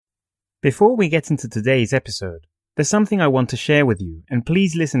Before we get into today's episode, there's something I want to share with you, and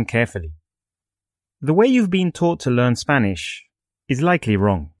please listen carefully. The way you've been taught to learn Spanish is likely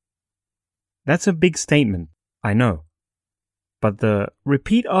wrong. That's a big statement, I know. But the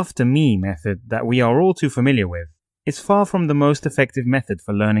repeat after me method that we are all too familiar with is far from the most effective method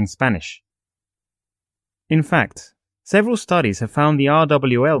for learning Spanish. In fact, several studies have found the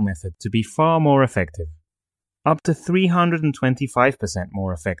RWL method to be far more effective, up to 325%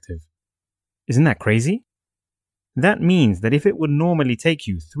 more effective. Isn't that crazy? That means that if it would normally take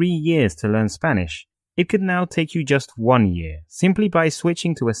you 3 years to learn Spanish, it could now take you just 1 year, simply by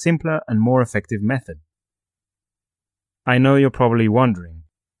switching to a simpler and more effective method. I know you're probably wondering,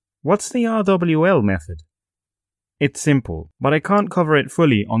 what's the RWL method? It's simple, but I can't cover it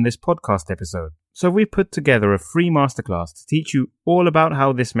fully on this podcast episode, so we put together a free masterclass to teach you all about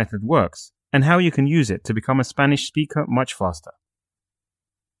how this method works and how you can use it to become a Spanish speaker much faster.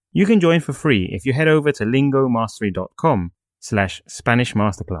 You can join for free if you head over to lingomastery.com/Spanish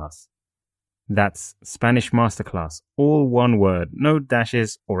Masterclass. That's Spanish Masterclass, all one word, no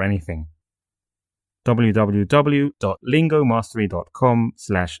dashes or anything.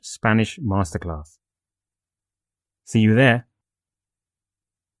 www.lingomastery.com/Spanish Masterclass. See you there.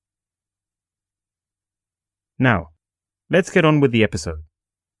 Now, let's get on with the episode.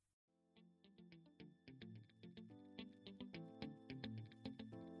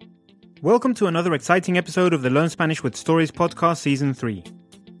 Welcome to another exciting episode of the Learn Spanish with Stories podcast Season 3.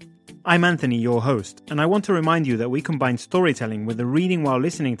 I'm Anthony, your host, and I want to remind you that we combine storytelling with the reading while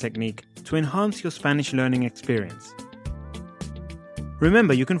listening technique to enhance your Spanish learning experience.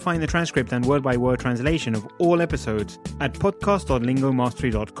 Remember, you can find the transcript and word-by-word translation of all episodes at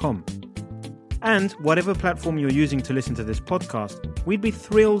podcast.lingomastery.com. And whatever platform you're using to listen to this podcast, we'd be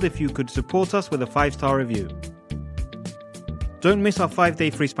thrilled if you could support us with a 5-star review. Don't miss our 5-day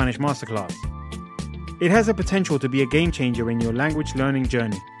free Spanish masterclass. It has the potential to be a game changer in your language learning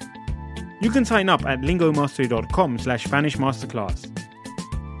journey. You can sign up at lingomastery.com/Spanish Masterclass.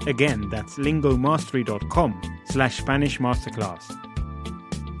 Again, that's lingomastery.com/Spanish Masterclass.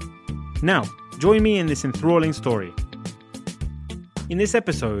 Now, join me in this enthralling story. In this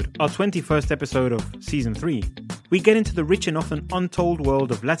episode, our 21st episode of Season 3, we get into the rich and often untold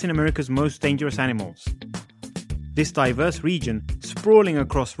world of Latin America's most dangerous animals. This diverse region, sprawling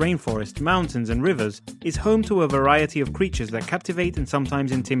across rainforest, mountains and rivers, is home to a variety of creatures that captivate and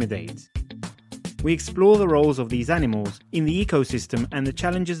sometimes intimidate. We explore the roles of these animals in the ecosystem and the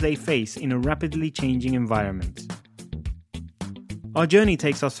challenges they face in a rapidly changing environment. Our journey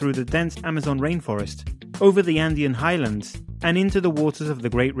takes us through the dense Amazon rainforest, over the Andean highlands, and into the waters of the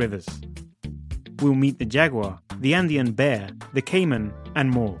great rivers. We'll meet the jaguar, the Andean bear, the caiman, and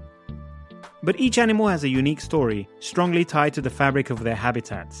more. But each animal has a unique story, strongly tied to the fabric of their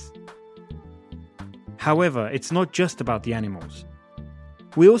habitats. However, it's not just about the animals.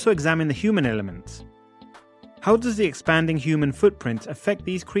 We also examine the human element. How does the expanding human footprint affect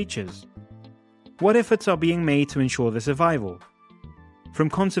these creatures? What efforts are being made to ensure their survival?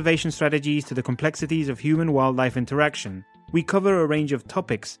 From conservation strategies to the complexities of human-wildlife interaction, we cover a range of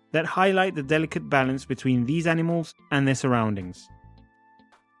topics that highlight the delicate balance between these animals and their surroundings.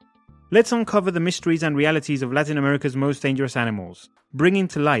 Let's uncover the mysteries and realities of Latin America's most dangerous animals, bringing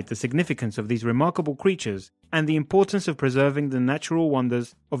to light the significance of these remarkable creatures and the importance of preserving the natural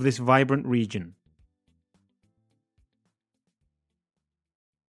wonders of this vibrant region.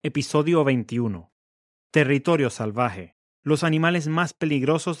 Episodio 21. Territorio Salvaje. Los animales más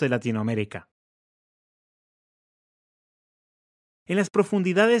peligrosos de Latinoamérica. En las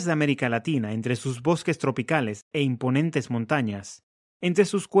profundidades de América Latina, entre sus bosques tropicales e imponentes montañas, entre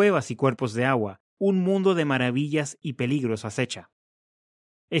sus cuevas y cuerpos de agua, un mundo de maravillas y peligros acecha.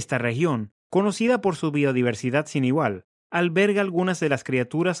 Esta región, conocida por su biodiversidad sin igual, alberga algunas de las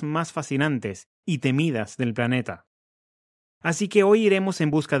criaturas más fascinantes y temidas del planeta. Así que hoy iremos en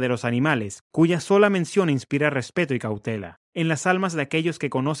busca de los animales, cuya sola mención inspira respeto y cautela, en las almas de aquellos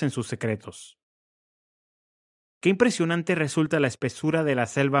que conocen sus secretos. Qué impresionante resulta la espesura de la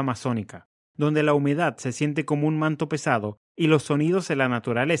selva amazónica, donde la humedad se siente como un manto pesado y los sonidos de la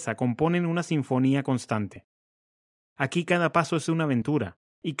naturaleza componen una sinfonía constante. Aquí cada paso es una aventura,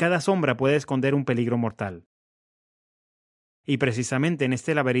 y cada sombra puede esconder un peligro mortal. Y precisamente en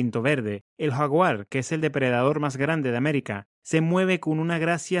este laberinto verde, el jaguar, que es el depredador más grande de América, se mueve con una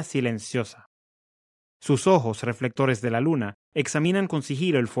gracia silenciosa. Sus ojos, reflectores de la luna, examinan con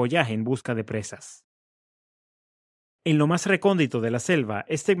sigilo el follaje en busca de presas. En lo más recóndito de la selva,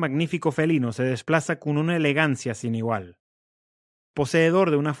 este magnífico felino se desplaza con una elegancia sin igual.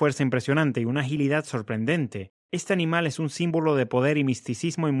 Poseedor de una fuerza impresionante y una agilidad sorprendente, Este animal es un símbolo de poder y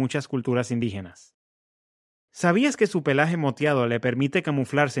misticismo en muchas culturas indígenas. ¿Sabías que su pelaje moteado le permite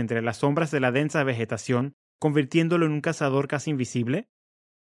camuflarse entre las sombras de la densa vegetación, convirtiéndolo en un cazador casi invisible?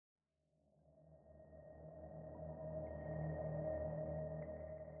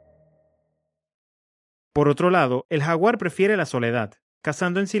 Por otro lado, el jaguar prefiere la soledad,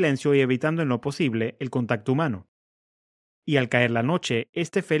 cazando en silencio y evitando en lo posible el contacto humano. Y al caer la noche,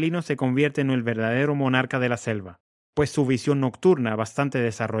 este felino se convierte en el verdadero monarca de la selva, pues su visión nocturna, bastante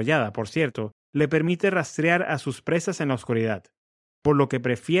desarrollada, por cierto, le permite rastrear a sus presas en la oscuridad, por lo que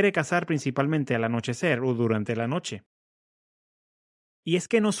prefiere cazar principalmente al anochecer o durante la noche. Y es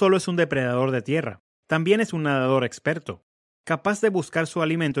que no solo es un depredador de tierra, también es un nadador experto, capaz de buscar su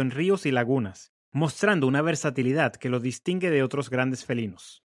alimento en ríos y lagunas, mostrando una versatilidad que lo distingue de otros grandes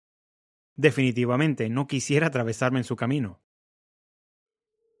felinos. Definitivamente no quisiera atravesarme en su camino.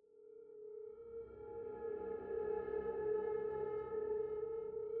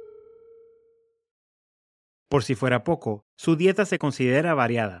 Por si fuera poco, su dieta se considera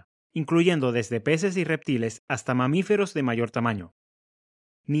variada, incluyendo desde peces y reptiles hasta mamíferos de mayor tamaño.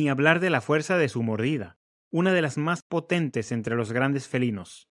 Ni hablar de la fuerza de su mordida, una de las más potentes entre los grandes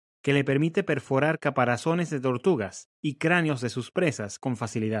felinos, que le permite perforar caparazones de tortugas y cráneos de sus presas con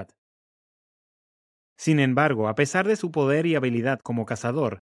facilidad. Sin embargo, a pesar de su poder y habilidad como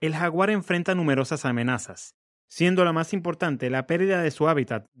cazador, el jaguar enfrenta numerosas amenazas, siendo la más importante la pérdida de su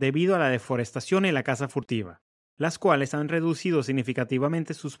hábitat debido a la deforestación y la caza furtiva, las cuales han reducido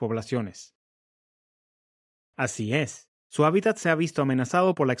significativamente sus poblaciones. Así es, su hábitat se ha visto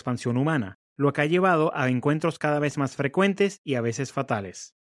amenazado por la expansión humana, lo que ha llevado a encuentros cada vez más frecuentes y a veces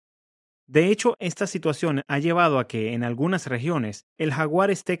fatales. De hecho, esta situación ha llevado a que, en algunas regiones, el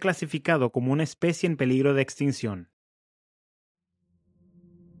jaguar esté clasificado como una especie en peligro de extinción.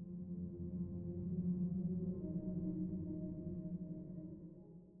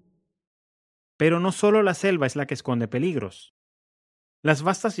 Pero no solo la selva es la que esconde peligros. Las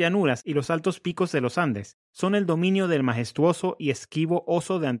vastas llanuras y los altos picos de los Andes son el dominio del majestuoso y esquivo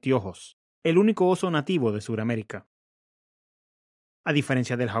oso de anteojos, el único oso nativo de Sudamérica. A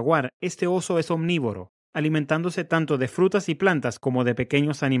diferencia del jaguar, este oso es omnívoro, alimentándose tanto de frutas y plantas como de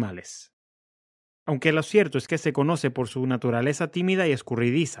pequeños animales. Aunque lo cierto es que se conoce por su naturaleza tímida y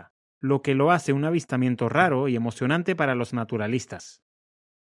escurridiza, lo que lo hace un avistamiento raro y emocionante para los naturalistas.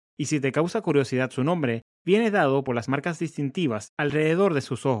 Y si te causa curiosidad su nombre, viene dado por las marcas distintivas alrededor de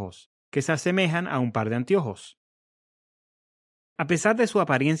sus ojos, que se asemejan a un par de anteojos. A pesar de su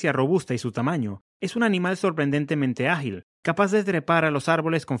apariencia robusta y su tamaño, es un animal sorprendentemente ágil, capaz de trepar a los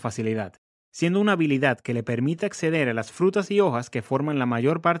árboles con facilidad, siendo una habilidad que le permite acceder a las frutas y hojas que forman la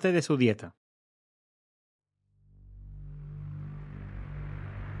mayor parte de su dieta.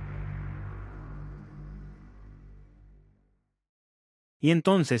 ¿Y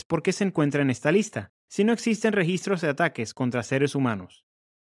entonces por qué se encuentra en esta lista, si no existen registros de ataques contra seres humanos?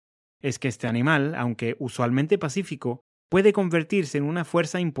 Es que este animal, aunque usualmente pacífico, puede convertirse en una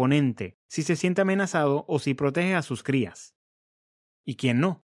fuerza imponente si se siente amenazado o si protege a sus crías. ¿Y quién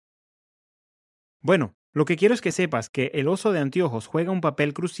no? Bueno, lo que quiero es que sepas que el oso de anteojos juega un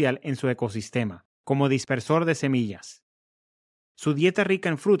papel crucial en su ecosistema, como dispersor de semillas. Su dieta rica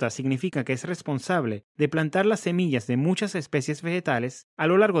en frutas significa que es responsable de plantar las semillas de muchas especies vegetales a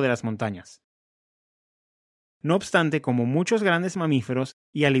lo largo de las montañas. No obstante, como muchos grandes mamíferos,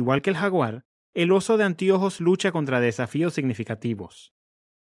 y al igual que el jaguar, el oso de anteojos lucha contra desafíos significativos.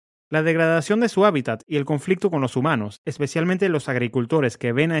 La degradación de su hábitat y el conflicto con los humanos, especialmente los agricultores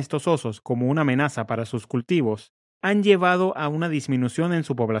que ven a estos osos como una amenaza para sus cultivos, han llevado a una disminución en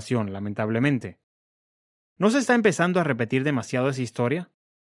su población, lamentablemente. ¿No se está empezando a repetir demasiado esa historia?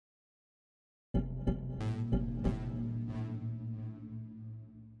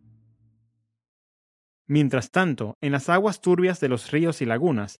 Mientras tanto, en las aguas turbias de los ríos y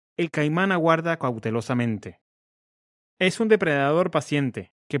lagunas, el caimán aguarda cautelosamente. Es un depredador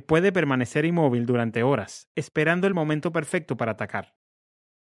paciente, que puede permanecer inmóvil durante horas, esperando el momento perfecto para atacar.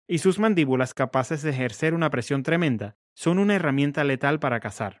 Y sus mandíbulas, capaces de ejercer una presión tremenda, son una herramienta letal para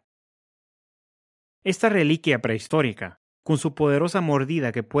cazar. Esta reliquia prehistórica, con su poderosa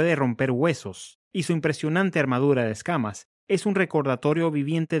mordida que puede romper huesos y su impresionante armadura de escamas, es un recordatorio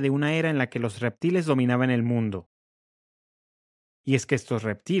viviente de una era en la que los reptiles dominaban el mundo. Y es que estos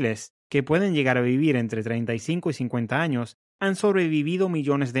reptiles, que pueden llegar a vivir entre 35 y 50 años, han sobrevivido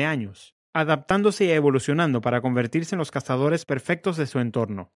millones de años, adaptándose y evolucionando para convertirse en los cazadores perfectos de su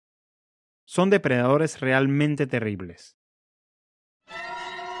entorno. Son depredadores realmente terribles.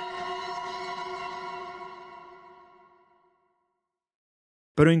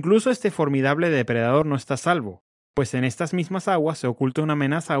 Pero incluso este formidable depredador no está a salvo, pues en estas mismas aguas se oculta una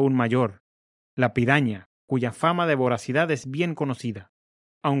amenaza aún mayor, la piraña, cuya fama de voracidad es bien conocida,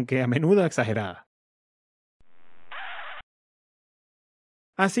 aunque a menudo exagerada.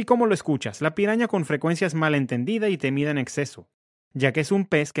 Así como lo escuchas, la piraña con frecuencia es malentendida y temida en exceso, ya que es un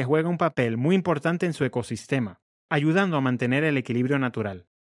pez que juega un papel muy importante en su ecosistema, ayudando a mantener el equilibrio natural.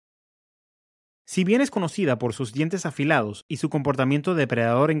 Si bien es conocida por sus dientes afilados y su comportamiento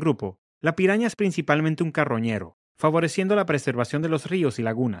depredador en grupo, la piraña es principalmente un carroñero, favoreciendo la preservación de los ríos y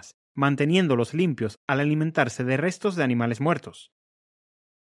lagunas, manteniéndolos limpios al alimentarse de restos de animales muertos.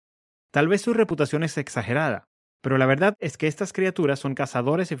 Tal vez su reputación es exagerada, pero la verdad es que estas criaturas son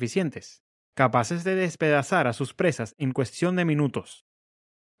cazadores eficientes, capaces de despedazar a sus presas en cuestión de minutos.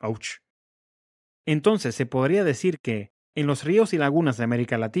 ¡Auch! Entonces se podría decir que, en los ríos y lagunas de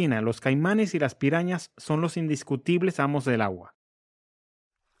América Latina, los caimanes y las pirañas son los indiscutibles amos del agua.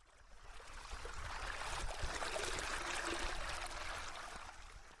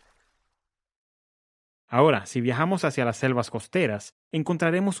 Ahora, si viajamos hacia las selvas costeras,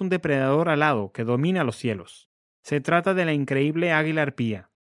 encontraremos un depredador alado que domina los cielos. Se trata de la increíble águila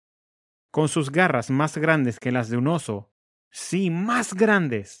arpía. Con sus garras más grandes que las de un oso, sí, más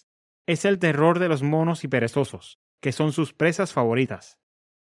grandes, es el terror de los monos y perezosos, que son sus presas favoritas.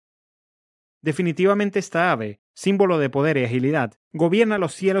 Definitivamente esta ave, símbolo de poder y agilidad, gobierna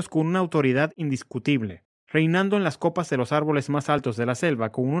los cielos con una autoridad indiscutible, reinando en las copas de los árboles más altos de la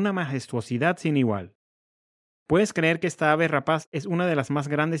selva con una majestuosidad sin igual. ¿Puedes creer que esta ave rapaz es una de las más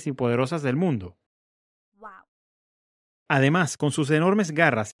grandes y poderosas del mundo? Wow. Además, con sus enormes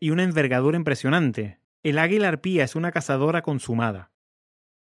garras y una envergadura impresionante, el águila arpía es una cazadora consumada.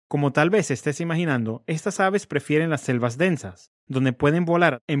 Como tal vez estés imaginando, estas aves prefieren las selvas densas, donde pueden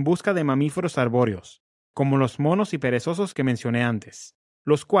volar en busca de mamíferos arbóreos, como los monos y perezosos que mencioné antes,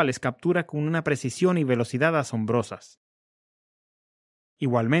 los cuales captura con una precisión y velocidad asombrosas.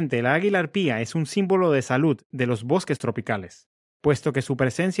 Igualmente, el águila arpía es un símbolo de salud de los bosques tropicales, puesto que su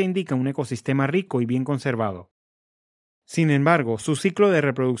presencia indica un ecosistema rico y bien conservado. Sin embargo, su ciclo de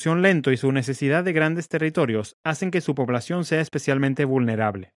reproducción lento y su necesidad de grandes territorios hacen que su población sea especialmente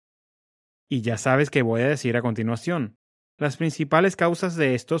vulnerable. Y ya sabes qué voy a decir a continuación. Las principales causas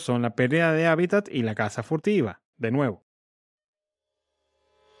de esto son la pérdida de hábitat y la caza furtiva, de nuevo.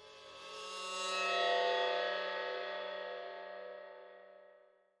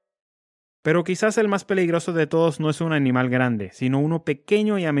 Pero quizás el más peligroso de todos no es un animal grande, sino uno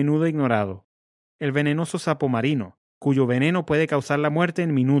pequeño y a menudo ignorado. El venenoso sapo marino, cuyo veneno puede causar la muerte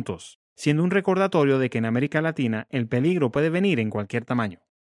en minutos, siendo un recordatorio de que en América Latina el peligro puede venir en cualquier tamaño.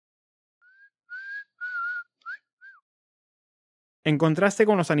 En contraste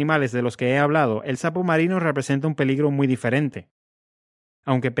con los animales de los que he hablado, el sapo marino representa un peligro muy diferente.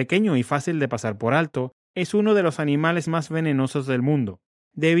 Aunque pequeño y fácil de pasar por alto, es uno de los animales más venenosos del mundo,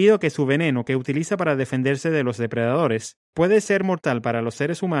 debido a que su veneno que utiliza para defenderse de los depredadores puede ser mortal para los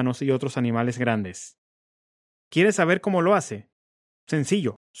seres humanos y otros animales grandes. ¿Quieres saber cómo lo hace?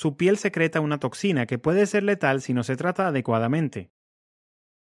 Sencillo, su piel secreta una toxina que puede ser letal si no se trata adecuadamente.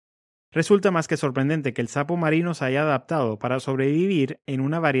 Resulta más que sorprendente que el sapo marino se haya adaptado para sobrevivir en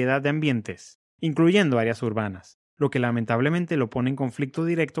una variedad de ambientes, incluyendo áreas urbanas, lo que lamentablemente lo pone en conflicto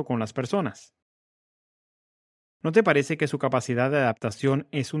directo con las personas. ¿No te parece que su capacidad de adaptación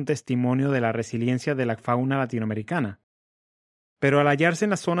es un testimonio de la resiliencia de la fauna latinoamericana? Pero al hallarse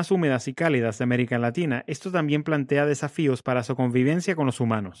en las zonas húmedas y cálidas de América Latina, esto también plantea desafíos para su convivencia con los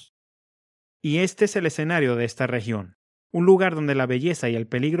humanos. Y este es el escenario de esta región, un lugar donde la belleza y el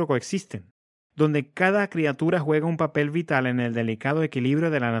peligro coexisten, donde cada criatura juega un papel vital en el delicado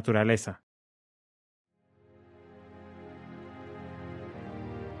equilibrio de la naturaleza.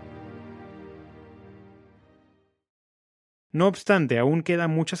 No obstante, aún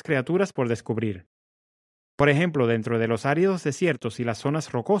quedan muchas criaturas por descubrir. Por ejemplo, dentro de los áridos desiertos y las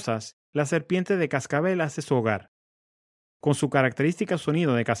zonas rocosas, la serpiente de cascabel hace su hogar. Con su característico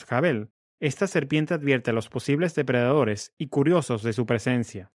sonido de cascabel, esta serpiente advierte a los posibles depredadores y curiosos de su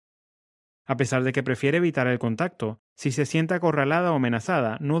presencia. A pesar de que prefiere evitar el contacto, si se siente acorralada o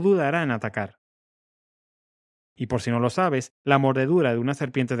amenazada, no dudará en atacar. Y por si no lo sabes, la mordedura de una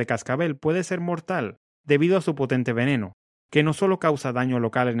serpiente de cascabel puede ser mortal debido a su potente veneno, que no solo causa daño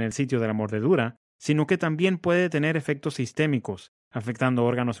local en el sitio de la mordedura, sino que también puede tener efectos sistémicos, afectando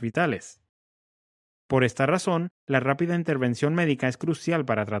órganos vitales. Por esta razón, la rápida intervención médica es crucial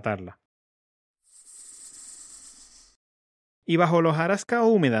para tratarla. Y bajo la hojarasca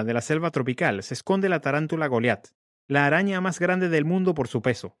húmeda de la selva tropical se esconde la tarántula Goliat, la araña más grande del mundo por su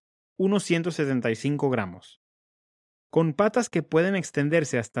peso, unos 175 gramos. Con patas que pueden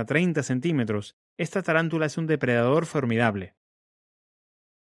extenderse hasta 30 centímetros, esta tarántula es un depredador formidable.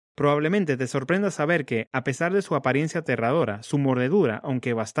 Probablemente te sorprenda saber que, a pesar de su apariencia aterradora, su mordedura,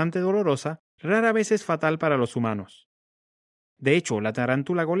 aunque bastante dolorosa, rara vez es fatal para los humanos. De hecho, la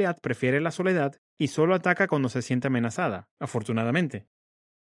tarántula Goliath prefiere la soledad y solo ataca cuando se siente amenazada, afortunadamente.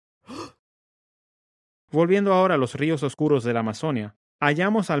 Volviendo ahora a los ríos oscuros de la Amazonia,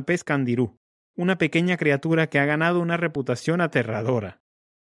 hallamos al pez candirú, una pequeña criatura que ha ganado una reputación aterradora.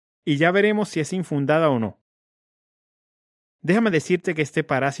 Y ya veremos si es infundada o no. Déjame decirte que este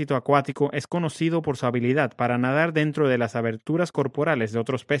parásito acuático es conocido por su habilidad para nadar dentro de las aberturas corporales de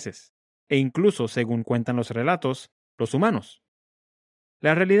otros peces, e incluso, según cuentan los relatos, los humanos.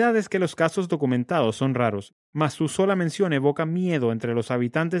 La realidad es que los casos documentados son raros, mas su sola mención evoca miedo entre los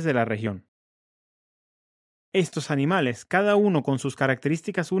habitantes de la región. Estos animales, cada uno con sus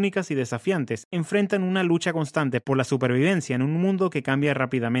características únicas y desafiantes, enfrentan una lucha constante por la supervivencia en un mundo que cambia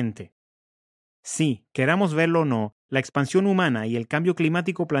rápidamente. Sí, queramos verlo o no, la expansión humana y el cambio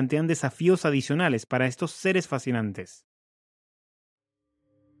climático plantean desafíos adicionales para estos seres fascinantes.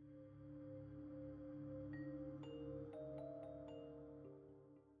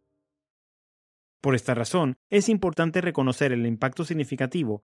 Por esta razón, es importante reconocer el impacto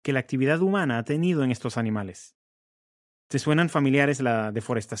significativo que la actividad humana ha tenido en estos animales. ¿Te suenan familiares la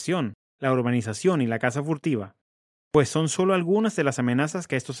deforestación, la urbanización y la caza furtiva? Pues son solo algunas de las amenazas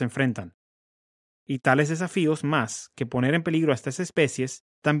que estos enfrentan. Y tales desafíos, más que poner en peligro a estas especies,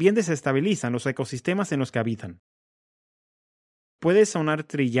 también desestabilizan los ecosistemas en los que habitan. Puede sonar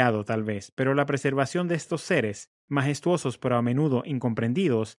trillado tal vez, pero la preservación de estos seres, majestuosos pero a menudo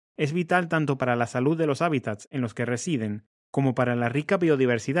incomprendidos, es vital tanto para la salud de los hábitats en los que residen, como para la rica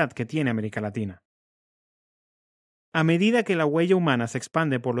biodiversidad que tiene América Latina. A medida que la huella humana se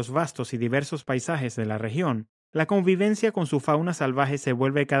expande por los vastos y diversos paisajes de la región, la convivencia con su fauna salvaje se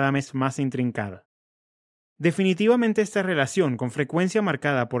vuelve cada vez más intrincada. Definitivamente esta relación, con frecuencia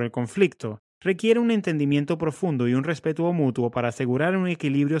marcada por el conflicto, requiere un entendimiento profundo y un respeto mutuo para asegurar un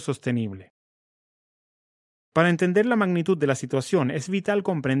equilibrio sostenible. Para entender la magnitud de la situación es vital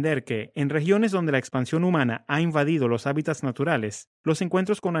comprender que, en regiones donde la expansión humana ha invadido los hábitats naturales, los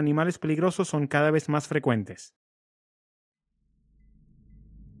encuentros con animales peligrosos son cada vez más frecuentes.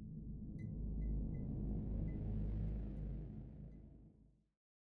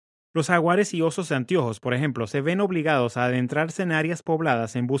 Los jaguares y osos de anteojos, por ejemplo, se ven obligados a adentrarse en áreas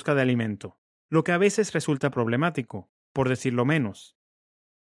pobladas en busca de alimento, lo que a veces resulta problemático, por decirlo menos.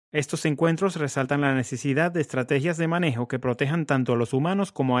 Estos encuentros resaltan la necesidad de estrategias de manejo que protejan tanto a los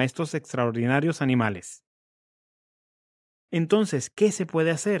humanos como a estos extraordinarios animales. Entonces, ¿qué se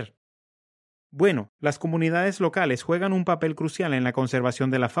puede hacer? Bueno, las comunidades locales juegan un papel crucial en la conservación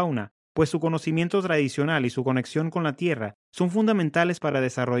de la fauna, pues su conocimiento tradicional y su conexión con la tierra son fundamentales para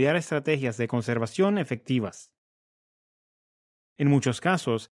desarrollar estrategias de conservación efectivas. En muchos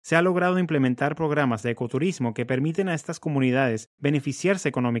casos, se ha logrado implementar programas de ecoturismo que permiten a estas comunidades beneficiarse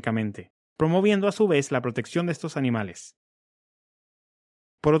económicamente, promoviendo a su vez la protección de estos animales.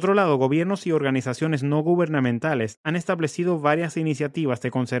 Por otro lado, gobiernos y organizaciones no gubernamentales han establecido varias iniciativas de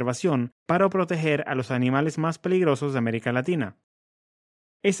conservación para proteger a los animales más peligrosos de América Latina.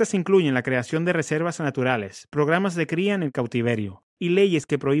 Estas incluyen la creación de reservas naturales, programas de cría en el cautiverio y leyes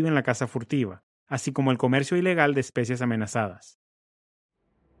que prohíben la caza furtiva, así como el comercio ilegal de especies amenazadas.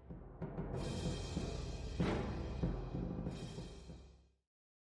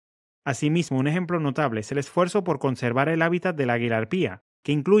 Asimismo, un ejemplo notable es el esfuerzo por conservar el hábitat de la águila arpía,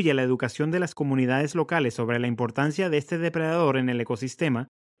 que incluye la educación de las comunidades locales sobre la importancia de este depredador en el ecosistema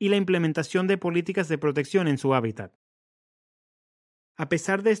y la implementación de políticas de protección en su hábitat. A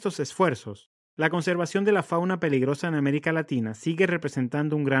pesar de estos esfuerzos, la conservación de la fauna peligrosa en América Latina sigue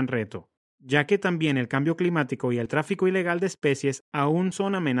representando un gran reto, ya que también el cambio climático y el tráfico ilegal de especies aún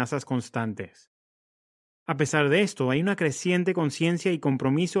son amenazas constantes. A pesar de esto, hay una creciente conciencia y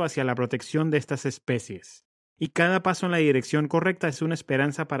compromiso hacia la protección de estas especies, y cada paso en la dirección correcta es una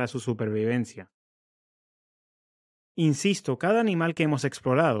esperanza para su supervivencia. Insisto, cada animal que hemos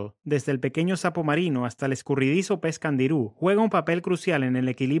explorado, desde el pequeño sapo marino hasta el escurridizo pez candirú, juega un papel crucial en el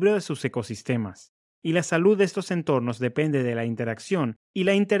equilibrio de sus ecosistemas, y la salud de estos entornos depende de la interacción y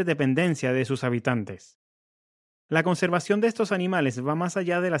la interdependencia de sus habitantes. La conservación de estos animales va más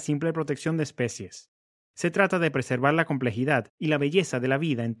allá de la simple protección de especies. Se trata de preservar la complejidad y la belleza de la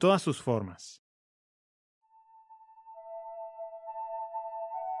vida en todas sus formas.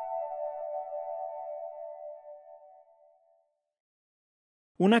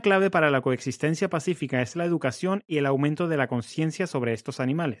 Una clave para la coexistencia pacífica es la educación y el aumento de la conciencia sobre estos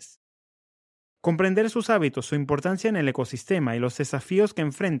animales. Comprender sus hábitos, su importancia en el ecosistema y los desafíos que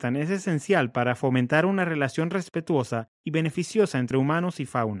enfrentan es esencial para fomentar una relación respetuosa y beneficiosa entre humanos y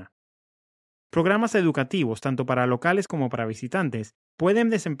fauna. Programas educativos, tanto para locales como para visitantes,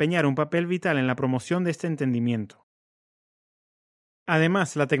 pueden desempeñar un papel vital en la promoción de este entendimiento.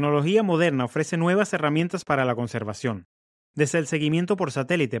 Además, la tecnología moderna ofrece nuevas herramientas para la conservación, desde el seguimiento por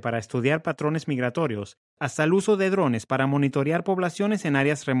satélite para estudiar patrones migratorios hasta el uso de drones para monitorear poblaciones en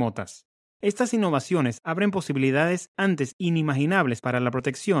áreas remotas. Estas innovaciones abren posibilidades antes inimaginables para la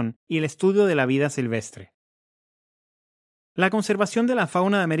protección y el estudio de la vida silvestre. La conservación de la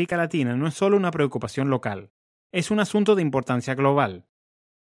fauna de América Latina no es solo una preocupación local, es un asunto de importancia global.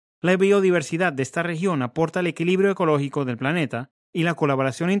 La biodiversidad de esta región aporta el equilibrio ecológico del planeta y la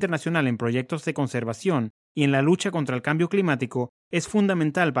colaboración internacional en proyectos de conservación y en la lucha contra el cambio climático es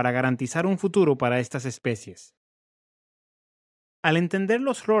fundamental para garantizar un futuro para estas especies. Al entender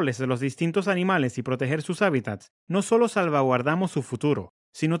los roles de los distintos animales y proteger sus hábitats, no solo salvaguardamos su futuro,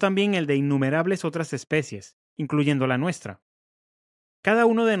 sino también el de innumerables otras especies, incluyendo la nuestra. Cada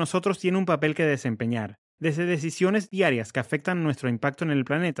uno de nosotros tiene un papel que desempeñar, desde decisiones diarias que afectan nuestro impacto en el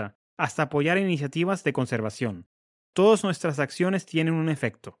planeta, hasta apoyar iniciativas de conservación. Todas nuestras acciones tienen un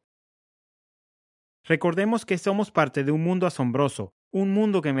efecto. Recordemos que somos parte de un mundo asombroso, un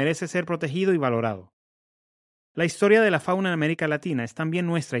mundo que merece ser protegido y valorado. La historia de la fauna en América Latina es también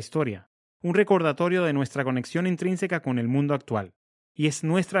nuestra historia, un recordatorio de nuestra conexión intrínseca con el mundo actual, y es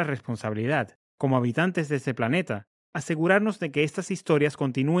nuestra responsabilidad, como habitantes de este planeta, asegurarnos de que estas historias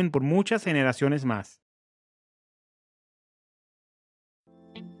continúen por muchas generaciones más.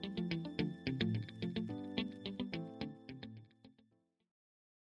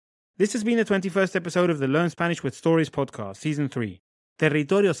 This has been the 21st episode of the Learn Spanish with Stories podcast, Season 3,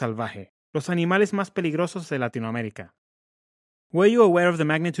 Territorio Salvaje, los animales más peligrosos de Latinoamérica. Were you aware of the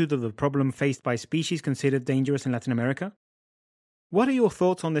magnitude of the problem faced by species considered dangerous in Latin America? What are your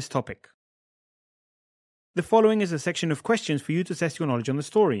thoughts on this topic? The following is a section of questions for you to test your knowledge on the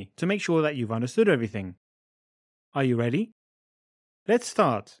story, to make sure that you've understood everything. Are you ready? Let's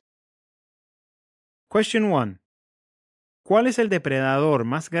start. Question 1. ¿Cuál es el depredador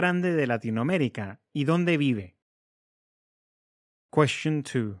más grande de Latinoamérica y dónde vive? Question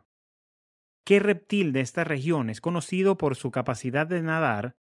 2. ¿Qué reptil de esta región es conocido por su capacidad de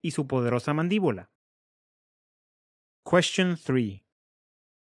nadar y su poderosa mandíbula? Question 3.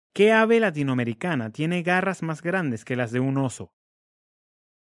 ¿Qué ave latinoamericana tiene garras más grandes que las de un oso?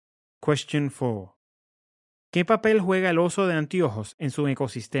 Question 4. ¿Qué papel juega el oso de anteojos en su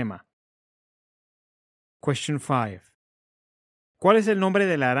ecosistema? Question 5. ¿Cuál es el nombre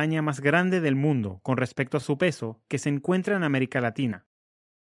de la araña más grande del mundo con respecto a su peso que se encuentra en América Latina?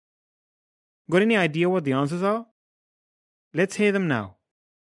 Got any idea what the answers are? Let's hear them now.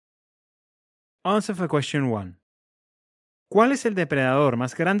 Answer for question 1. ¿Cuál es el depredador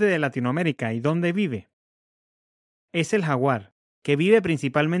más grande de Latinoamérica y dónde vive? Es el jaguar, que vive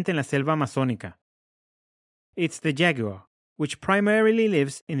principalmente en la selva amazónica. It's the jaguar, which primarily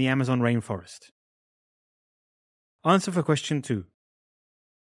lives in the Amazon rainforest. Answer for question 2.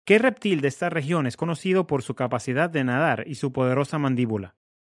 ¿Qué reptil de esta región es conocido por su capacidad de nadar y su poderosa mandíbula?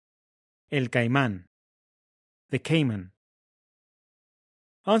 El caimán. The caiman.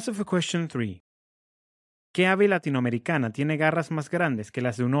 Answer for question 3. ¿Qué ave latinoamericana tiene garras más grandes que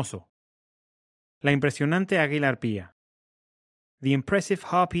las de un oso? La impresionante águila arpía. The impressive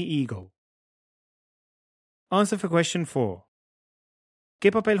harpy eagle. Answer for question 4.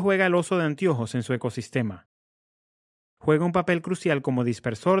 ¿Qué papel juega el oso de anteojos en su ecosistema? Juega un papel crucial como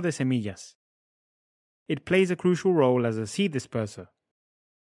dispersor de semillas. It plays a crucial role as a seed disperser.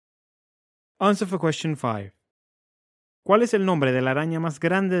 Answer for question 5. ¿Cuál es el nombre de la araña más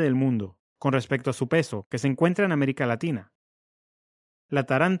grande del mundo, con respecto a su peso, que se encuentra en América Latina? La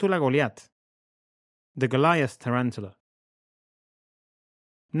tarántula Goliath. The Goliath tarantula.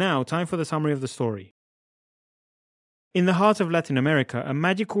 Now, time for the summary of the story. In the heart of Latin America, a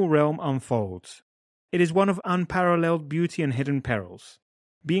magical realm unfolds. It is one of unparalleled beauty and hidden perils,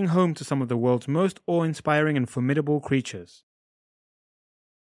 being home to some of the world's most awe-inspiring and formidable creatures.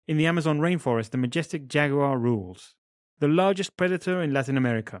 In the Amazon rainforest, the majestic jaguar rules, the largest predator in Latin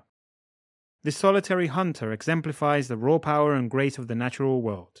America. This solitary hunter exemplifies the raw power and grace of the natural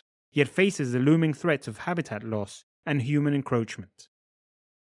world, yet faces the looming threats of habitat loss and human encroachment.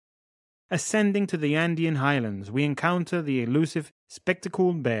 Ascending to the Andean highlands, we encounter the elusive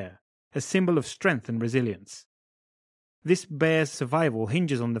spectacled bear, a symbol of strength and resilience. This bear's survival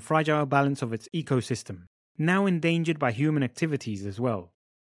hinges on the fragile balance of its ecosystem, now endangered by human activities as well.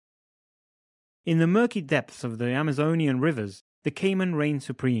 In the murky depths of the Amazonian rivers, the caiman reigns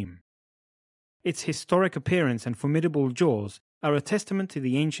supreme. Its historic appearance and formidable jaws are a testament to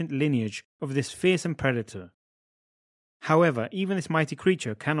the ancient lineage of this fearsome predator. However, even this mighty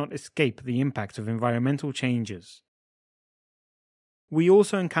creature cannot escape the impact of environmental changes. We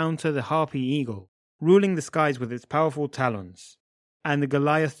also encounter the harpy eagle, ruling the skies with its powerful talons, and the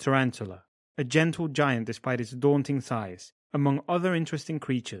Goliath tarantula, a gentle giant despite its daunting size, among other interesting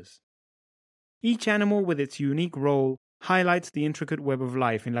creatures. Each animal with its unique role highlights the intricate web of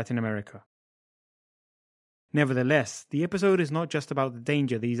life in Latin America. Nevertheless, the episode is not just about the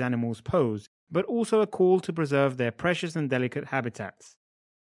danger these animals pose, but also a call to preserve their precious and delicate habitats.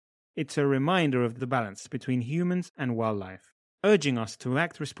 It's a reminder of the balance between humans and wildlife, urging us to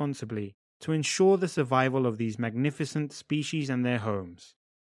act responsibly to ensure the survival of these magnificent species and their homes.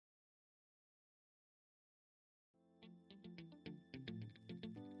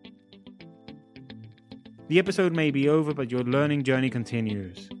 The episode may be over, but your learning journey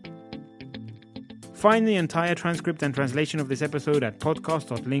continues. Find the entire transcript and translation of this episode at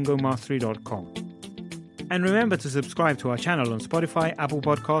podcast.lingomastery.com. And remember to subscribe to our channel on Spotify, Apple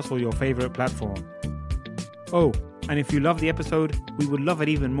Podcasts, or your favorite platform. Oh, and if you love the episode, we would love it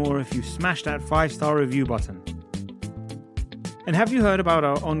even more if you smash that 5-star review button. And have you heard about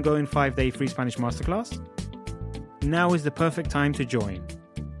our ongoing 5-day free Spanish masterclass? Now is the perfect time to join.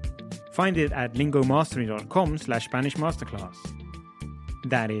 Find it at lingomastery.com/Spanish masterclass.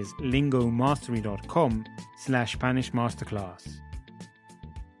 That is lingomastery.com/Spanish masterclass.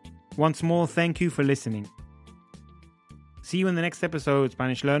 Once more, thank you for listening. See you in the next episode,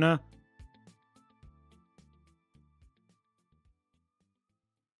 Spanish learner.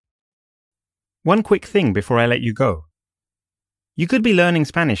 One quick thing before I let you go. You could be learning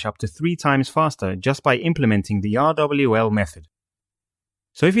Spanish up to 3 times faster just by implementing the RWL method.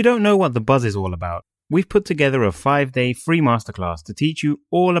 So if you don't know what the buzz is all about, we've put together a 5-day free masterclass to teach you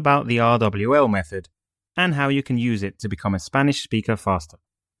all about the RWL method and how you can use it to become a Spanish speaker faster.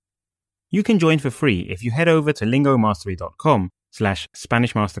 You can join for free if you head over to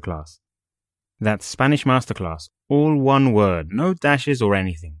lingomastery.com/Spanish masterclass. That's Spanish masterclass, all one word, no dashes or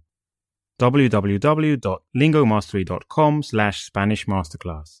anything. www.lingomastery.com/Spanish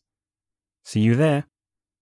masterclass. See you there.